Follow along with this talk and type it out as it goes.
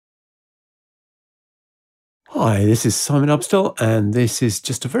Hi, this is Simon Upstall, and this is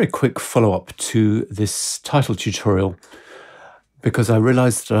just a very quick follow-up to this title tutorial because I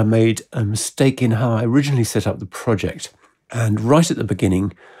realized that I made a mistake in how I originally set up the project. And right at the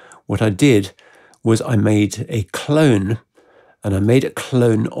beginning, what I did was I made a clone, and I made a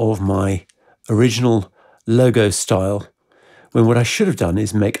clone of my original logo style, when what I should have done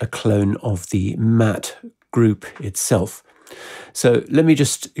is make a clone of the matte group itself. So let me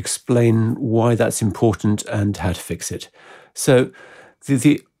just explain why that's important and how to fix it. So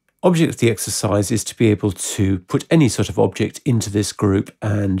the object of the exercise is to be able to put any sort of object into this group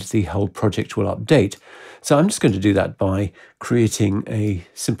and the whole project will update. So I'm just going to do that by creating a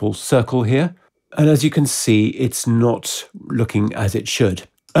simple circle here. And as you can see, it's not looking as it should.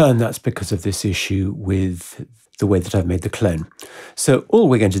 And that's because of this issue with the way that I've made the clone. So all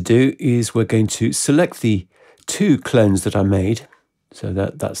we're going to do is we're going to select the two clones that I made. So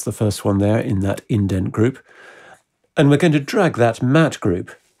that's the first one there in that indent group. And we're going to drag that matte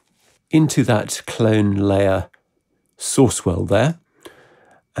group into that clone layer Sourcewell there.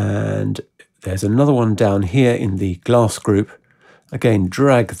 And there's another one down here in the glass group. Again,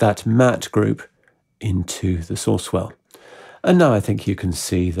 drag that matte group into the Sourcewell. And now I think you can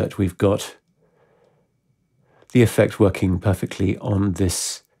see that we've got the effect working perfectly on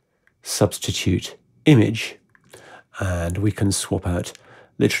this substitute image. And we can swap out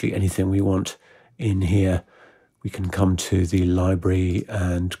literally anything we want in here. We can come to the library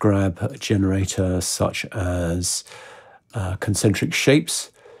and grab a generator such as concentric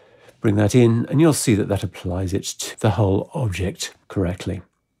shapes, bring that in, and you'll see that that applies it to the whole object correctly.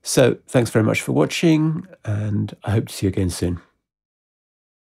 So thanks very much for watching, and I hope to see you again soon.